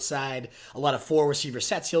inside, outside, a lot of 4 receiver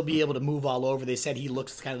sets. He'll be able to move all over. They said he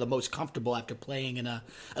looks kind of the most comfortable after playing in a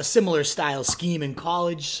similar style scheme in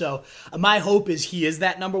college. So my hope is he is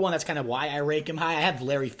that number one. That's kind of why I rank him high. I have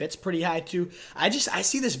Larry Fitz pretty high too. I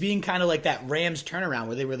see this being kind of like that Rams turnaround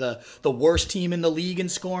where they were the worst team in the league in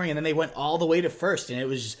scoring, and then they went all the way to first, and it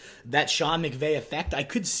was that Sean McVay effect. I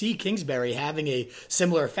could see Kingsbury having a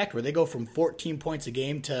similar effect where they go from 14 points a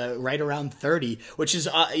game to right around 30, which is,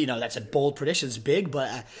 that's a bold prediction. It's big,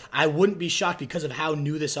 but I wouldn't be shocked because of how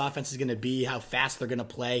new this offense is going to be, how fast they're going to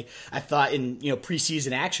play. I thought in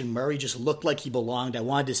preseason action, Murray just looked like he belonged. I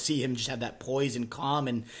wanted to see him just have that poise and calm,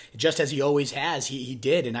 and just as he always has, he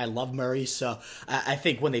did. And I love Murray, so I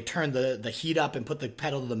think when they turn the heat up and put the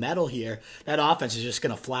pedal to the metal here, that offense is just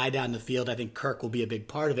going to fly down the field. I think Kirk will be a big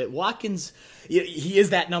part of it. Watkins, he is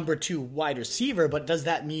that number 2 wide receiver, but does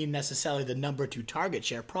that mean necessarily the number 2 target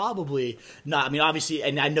share? Probably not. I mean, obviously,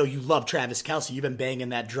 and I know you love Travis Kelce. You've been banging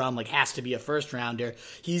that drum like has to be a first rounder.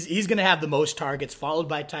 He's going to have the most targets, followed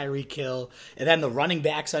by Tyreek Hill, and then the running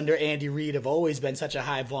backs under Andy Reid have always been such a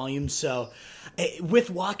high volume. So with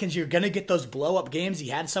Watkins, you're going to get those blow-up games. He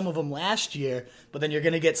had some of them last year, but then you're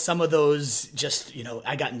going to get some of those just,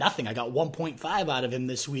 I got nothing. I got 1.5 out of him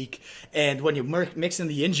this week. And when you mix in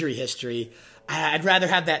the injury history, I'd rather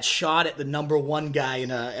have that shot at the number 1 guy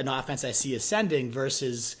in an offense I see ascending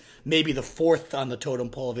versus maybe the 4th on the totem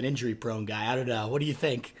pole of an injury-prone guy. I don't know. What do you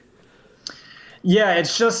think? Yeah,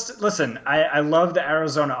 it's just, listen, I love the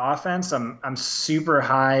Arizona offense. I'm super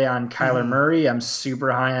high on Kyler Murray. I'm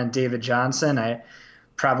super high on David Johnson. I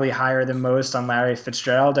probably higher than most on Larry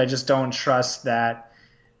Fitzgerald. I just don't trust that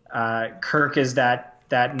Kirk is that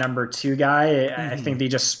number 2 guy. I think they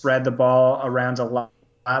just spread the ball around a lot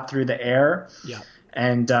through the air. Yeah.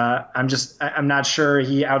 And I'm not sure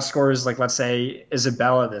he outscores, like, let's say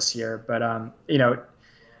Isabella this year, but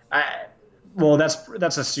well,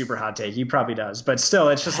 that's a super hot take. He probably does, but still,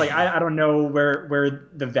 it's just like I don't know where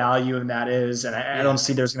the value in that is, and I don't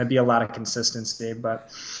see there's going to be a lot of consistency. But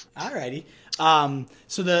alrighty.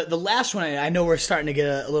 So the last one, I know we're starting to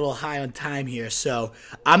get a little high on time here, so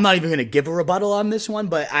I'm not even going to give a rebuttal on this one,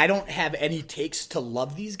 but I don't have any takes to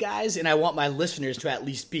love these guys, and I want my listeners to at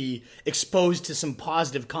least be exposed to some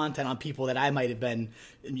positive content on people that I might have been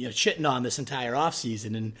shitting on this entire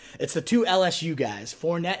offseason, and it's the 2 LSU guys,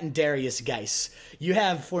 Fournette and Darius Geis. You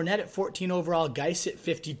have Fournette at 14 overall, Geis at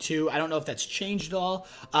 52. I don't know if that's changed at all,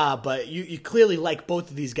 but you clearly like both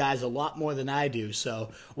of these guys a lot more than I do,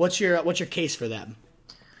 so what's your case for them?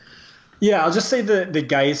 Yeah, I'll just say the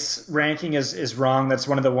Geis ranking is wrong. That's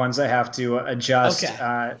one of the ones I have to adjust.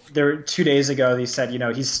 Okay. There 2 days ago, they said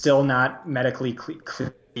he's still not medically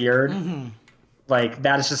cleared. Mm-hmm. Like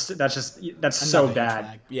that's so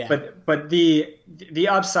bad. Yeah. But the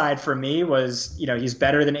upside for me was he's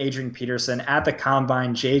better than Adrian Peterson. At the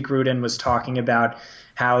combine, Jay Gruden was talking about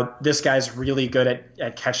how this guy's really good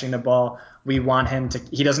at catching the ball. We want him to.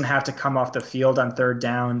 He doesn't have to come off the field on 3rd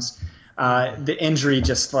downs. The injury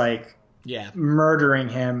just murdering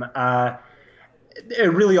him.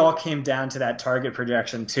 It really all came down to that target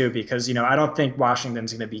projection too, because I don't think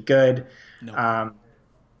Washington's going to be good. No.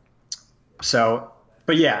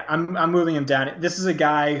 But yeah, I'm moving him down. This is a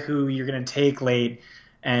guy who you're going to take late,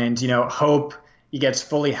 and hope he gets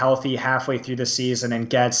fully healthy halfway through the season and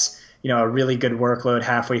gets a really good workload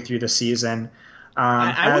halfway through the season.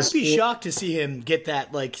 I would be shocked to see him get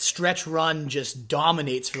that stretch run, just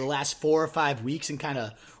dominates for the last 4 or 5 weeks and kind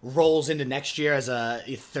of rolls into next year as a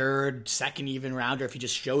third, second even rounder if he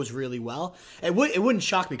just shows really well. It wouldn't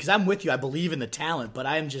shock me because I'm with you. I believe in the talent, but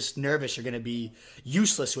I am just nervous you're going to be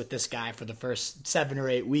useless with this guy for the first 7 or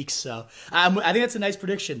 8 weeks. So I think that's a nice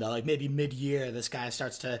prediction, though. Like maybe mid-year, this guy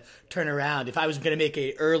starts to turn around. If I was going to make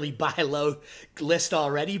a early buy low list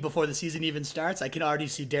already before the season even starts, I can already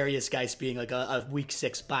see Darius Geis being like a week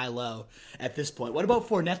 6 buy low at this point. What about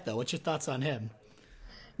Fournette, though? What's your thoughts on him?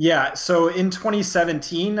 Yeah, so in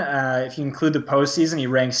 2017, if you include the postseason, he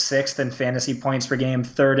ranked 6th in fantasy points per game,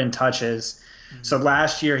 3rd in touches. Mm-hmm. So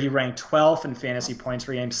last year he ranked 12th in fantasy points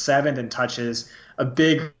per game, 7th in touches. A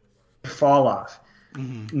big fall off.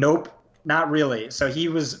 Mm-hmm. Nope, not really. So he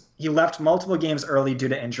left multiple games early due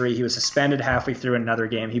to injury. He was suspended halfway through another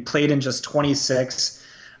game. He played in just 26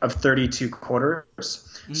 of 32 quarters.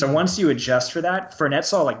 So once you adjust for that, Fournette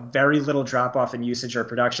saw like very little drop off in usage or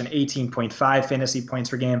production, 18.5 fantasy points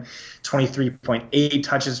per game, 23.8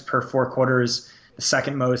 touches per 4 quarters, the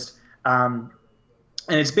second most. And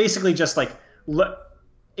it's basically just like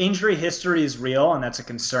injury history is real, and that's a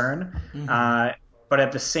concern. Mm-hmm. But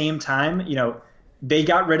at the same time, they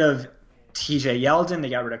got rid of TJ Yeldon, they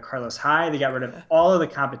got rid of Carlos Hyde, they got rid of all of the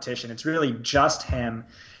competition. It's really just him.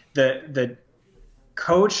 The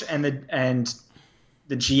coach and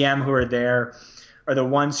the GM who are there are the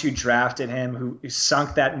ones who drafted him, who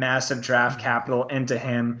sunk that massive draft capital into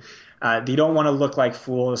him. They don't want to look like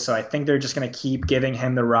fools, so I think they're just going to keep giving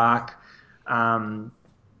him the rock.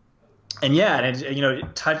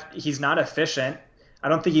 He's not efficient. I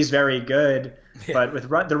don't think he's very good, but with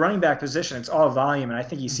the running back position, it's all volume, and I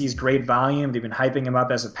think he sees great volume. They've been hyping him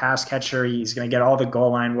up as a pass catcher. He's going to get all the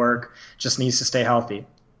goal line work, just needs to stay healthy.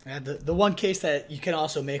 The one case that you can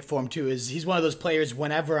also make for him, too, is he's one of those players,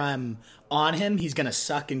 whenever I'm on him, he's going to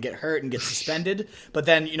suck and get hurt and get suspended. But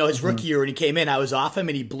then, his rookie year when he came in, I was off him,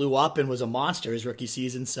 and he blew up and was a monster his rookie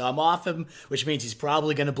season. So I'm off him, which means he's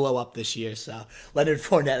probably going to blow up this year. So Leonard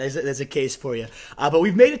Fournette, there's a case for you. But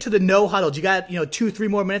we've made it to the no huddle. You got 2-3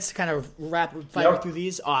 more minutes to kind of rapid fire through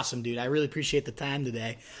these? Awesome, dude. I really appreciate the time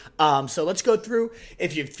today. So let's go through.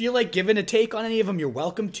 If you feel like giving a take on any of them, you're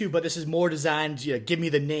welcome to, but this is more designed, give me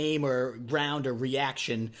the name or round or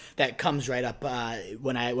reaction that comes right up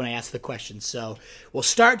when I ask the question. So we'll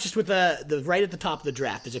start just with the right at the top of the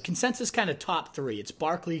draft. There's a consensus kind of top 3. It's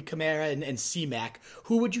Barkley, Kamara, and C-Mac.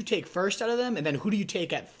 Who would you take first out of them, and then who do you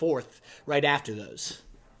take at 4th right after those?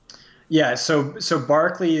 Yeah, so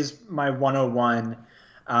Barkley is my 101,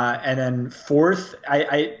 and then 4th,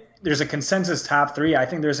 there's a consensus top 3. I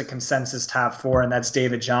think there's a consensus top 4, and that's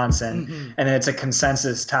David Johnson, and then it's a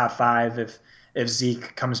consensus top 5 if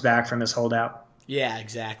Zeke comes back from his holdout. Yeah,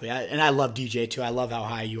 exactly. And I love DJ, too. I love how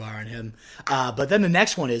high you are on him. But then the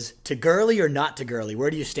next one is to Gurley or not to Gurley. Where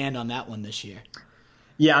do you stand on that one this year?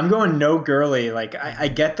 Yeah, I'm going no Gurley. Like, I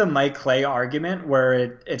get the Mike Clay argument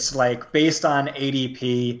where it's like based on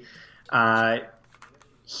ADP,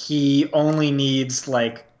 he only needs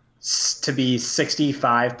like to be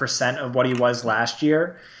 65% of what he was last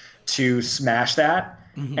year to smash that.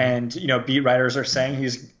 Mm-hmm. And, beat writers are saying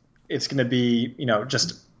it's going to be,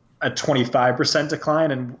 just a 25%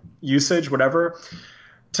 decline in usage, whatever.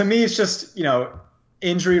 To me, it's just,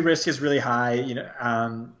 injury risk is really high.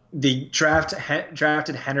 The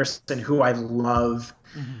drafted Henderson, who I love.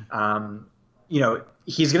 Mm-hmm.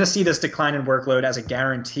 He's going to see this decline in workload as a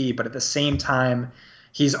guarantee, but at the same time,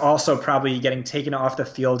 he's also probably getting taken off the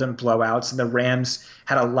field in blowouts. And the Rams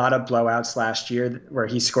had a lot of blowouts last year where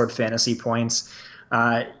he scored fantasy points.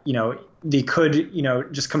 They could,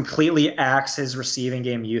 just completely axe his receiving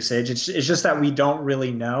game usage. It's just that we don't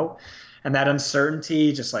really know. And that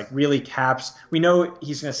uncertainty just like really caps. We know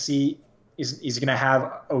he's going to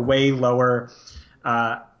have a way lower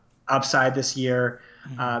upside this year.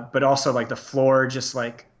 But also like the floor, just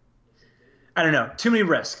like, I don't know, too many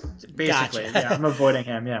risks, basically. Gotcha. Yeah, I'm avoiding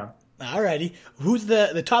him. Yeah. All righty. Who's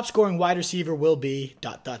the top scoring wide receiver will be ...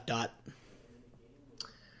 Devontae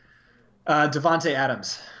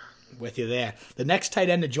Adams. With you there. The next tight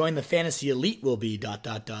end to join the fantasy elite will be ...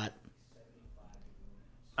 I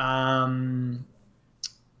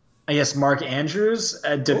guess Mark Andrews.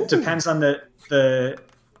 Depends on the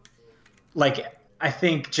I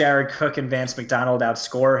think Jared Cook and Vance McDonald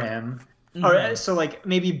outscore him. Mm-hmm. Or, so like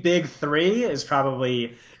maybe big 3 is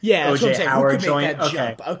probably OJ Howard join.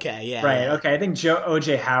 Okay, yeah. Right. Yeah. Okay. I think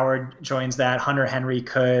OJ Howard joins that. Hunter Henry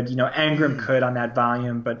could. Engram could on that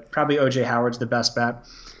volume, but probably OJ Howard's the best bet.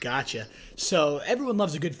 Gotcha. So everyone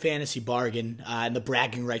loves a good fantasy bargain and the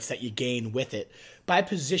bragging rights that you gain with it. By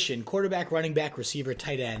position, quarterback, running back, receiver,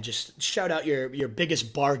 tight end, just shout out your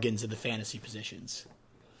biggest bargains of the fantasy positions.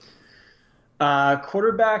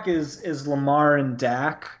 Quarterback is Lamar and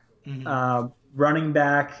Dak. Running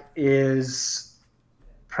back is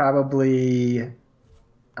probably,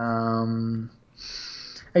 I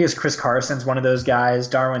guess Chris Carson's one of those guys.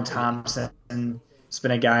 Darwin Thompson has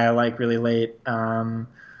been a guy I like really late.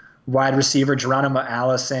 Wide receiver, Geronimo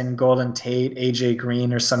Allison, Golden Tate, AJ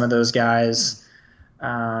Green are some of those guys.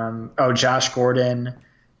 Josh Gordon,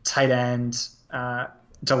 tight end,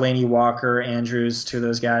 Delaney Walker, Andrews, two of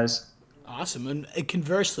those guys. Awesome. And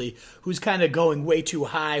conversely, who's kind of going way too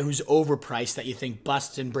high, who's overpriced that you think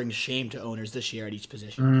busts and brings shame to owners this year at each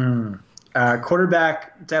position?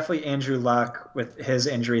 Quarterback, definitely Andrew Luck with his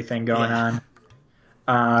injury thing going on.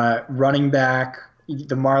 Running back,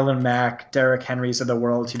 the Marlon Mack, Derrick Henrys of the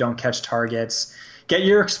world who don't catch targets. Get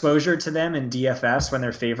your exposure to them in DFS when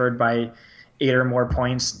they're favored by 8 or more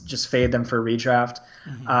points. Just fade them for redraft.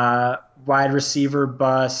 Wide receiver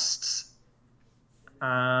bust.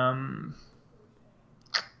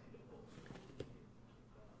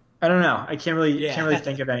 I don't know. I can't really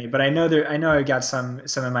think of any, but I know I got some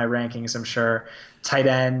in my rankings, I'm sure. Tight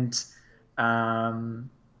end.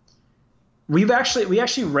 We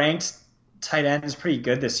actually ranked tight ends pretty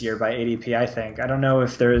good this year by ADP, I think. I don't know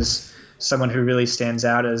if there's someone who really stands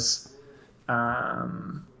out as maybe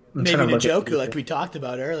Njoku, like we talked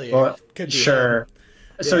about earlier. Well, could be sure.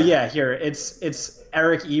 Him. So here it's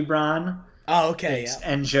Eric Ebron. Oh, okay. It's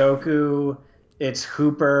Njoku. It's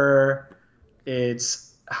Hooper.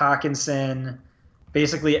 It's Hawkinson.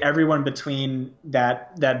 Basically everyone between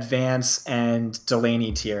that Vance and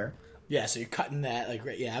Delaney tier. Yeah, so you're cutting that,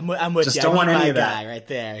 I'm with Just you. don't want any my of that. guy right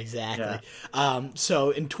there, exactly. Yeah. So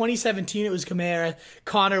in 2017 it was Kamara,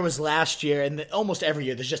 Connor was last year, and almost every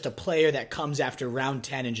year there's just a player that comes after round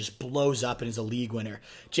 10 and just blows up and is a league winner.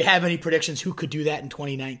 Do you have any predictions who could do that in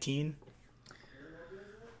 2019?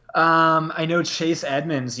 I know Chase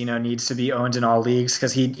Edmonds, needs to be owned in all leagues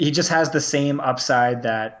because he just has the same upside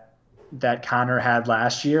that Connor had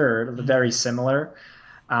last year, or very similar.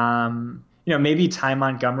 Maybe Ty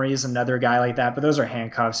Montgomery is another guy like that, but those are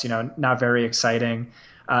handcuffs, not very exciting.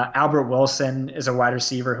 Albert Wilson is a wide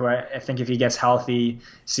receiver who I think if he gets healthy,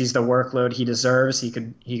 sees the workload he deserves, he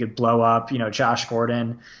could blow up, Josh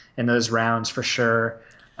Gordon in those rounds for sure.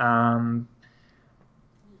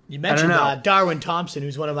 You mentioned Darwin Thompson,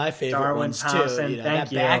 who's one of my favorite ones Thompson, too.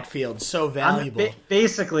 Thank you. Backfield's so valuable.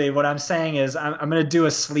 Basically, what I'm saying is I'm going to do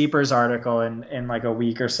a sleepers article in like a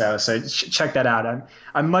week or so. So check that out.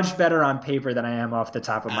 I'm much better on paper than I am off the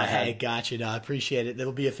top of my head. I got you. I appreciate it.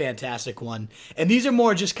 That'll be a fantastic one. And these are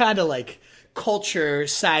more just kind of like culture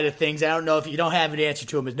side of things. I don't know if you don't have an answer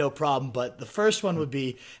to them, it's no problem. But the first one would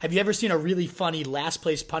be, have you ever seen a really funny last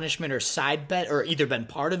place punishment or side bet, or either been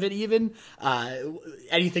part of it even?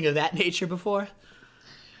 Anything of that nature before?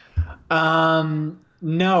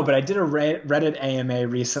 No, but I did a Reddit AMA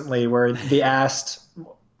recently where they asked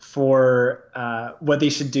for what they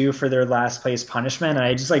should do for their last place punishment, and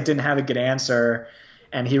I just didn't have a good answer.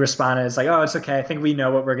 And he responded, it's oh, it's okay. I think we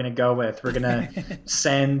know what we're going to go with. We're going to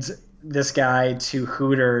send this guy to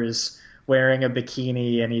Hooters wearing a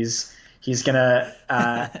bikini, and he's gonna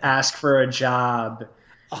ask for a job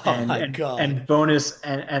and bonus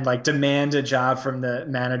and demand a job from the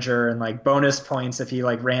manager, and bonus points if he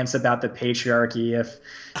rants about the patriarchy if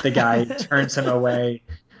the guy turns him away,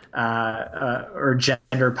 or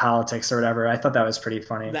gender politics or whatever. I thought that was pretty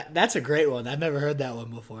funny. That's a great one. I've never heard that one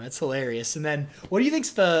before. That's hilarious. And then what do you think's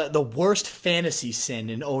the worst fantasy sin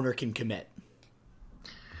an owner can commit?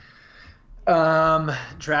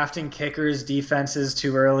 Drafting kickers, defenses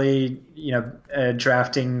too early,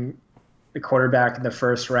 drafting the quarterback in the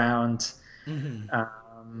first round.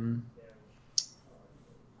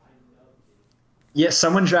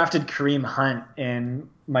 Someone drafted Kareem Hunt in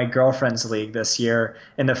my girlfriend's league this year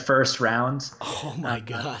in the first round. Oh my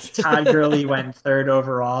God. Todd Gurley went third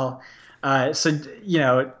overall. Don't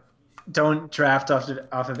draft off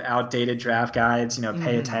of outdated draft guides,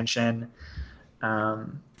 pay attention.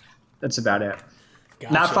 That's about it.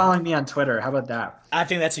 Gotcha. Not following me on Twitter. How about that? I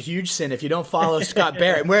think that's a huge sin if you don't follow Scott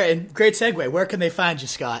Barrett. Great segue. Where can they find you,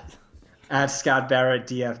 Scott? At Scott Barrett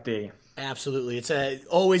DFB. Absolutely. It's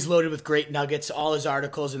always loaded with great nuggets, all his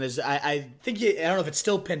articles. And I think, I don't know if it's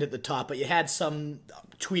still pinned at the top, but you had some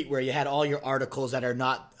tweet where you had all your articles that are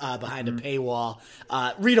not behind a paywall.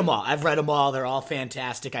 Read them all. I've read them all. They're all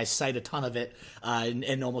fantastic. I cite a ton of it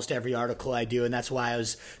in almost every article I do, and that's why I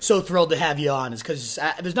was so thrilled to have you on, is because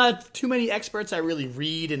there's not too many experts I really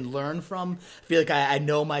read and learn from. I feel like I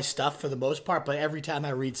know my stuff for the most part, but every time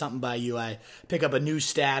I read something by you, I pick up a new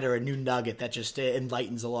stat or a new nugget that just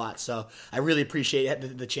enlightens a lot. So I really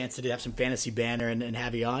appreciate the chance to have some fantasy banner and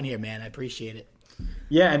have you on here, man. I appreciate it.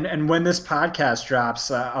 Yeah, and when this podcast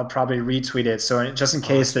drops, I'll probably retweet it. So just in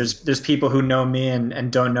case there's people who know me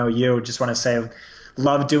and don't know you, just want to say,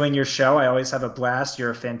 love doing your show. I always have a blast. You're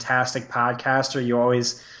a fantastic podcaster. You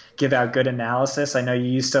always give out good analysis. I know you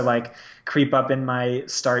used to like creep up in my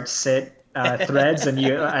start sit threads, and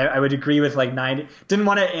I would agree with like 90. Didn't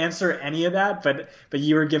want to answer any of that, but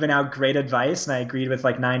you were giving out great advice, and I agreed with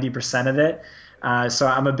like 90% of it. So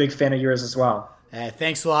I'm a big fan of yours as well.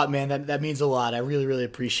 Thanks a lot, man. That means a lot. I really, really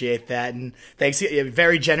appreciate that. And thanks. You're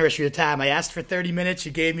very generous for your time. I asked for 30 minutes.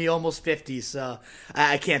 You gave me almost 50. So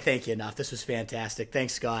I can't thank you enough. This was fantastic.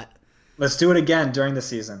 Thanks, Scott. Let's do it again during the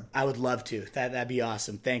season. I would love to. That'd be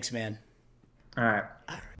awesome. Thanks, man. All right.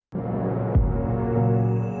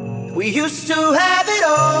 We used to have it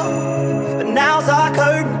all, but now's our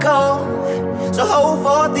curtain call. So hold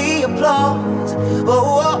for the applause. Oh,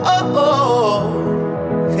 oh, oh, oh.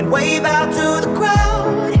 And wave out to the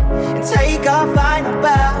crowd and take our final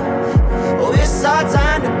bow. Oh, it's our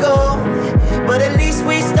time to go, but at least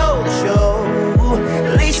we stole the show.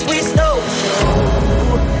 At least we stole the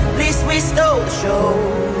show. At least we stole the show.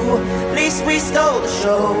 At least we stole the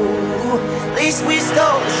show. At least we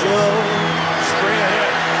stole the show. Straight ahead.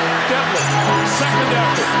 Devlin, second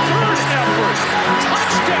effort, third effort,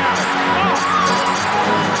 touchdown!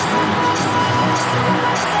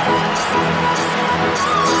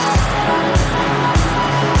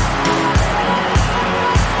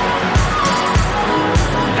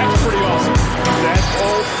 That's pretty awesome. That's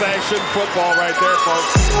old-fashioned football right there,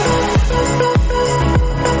 folks.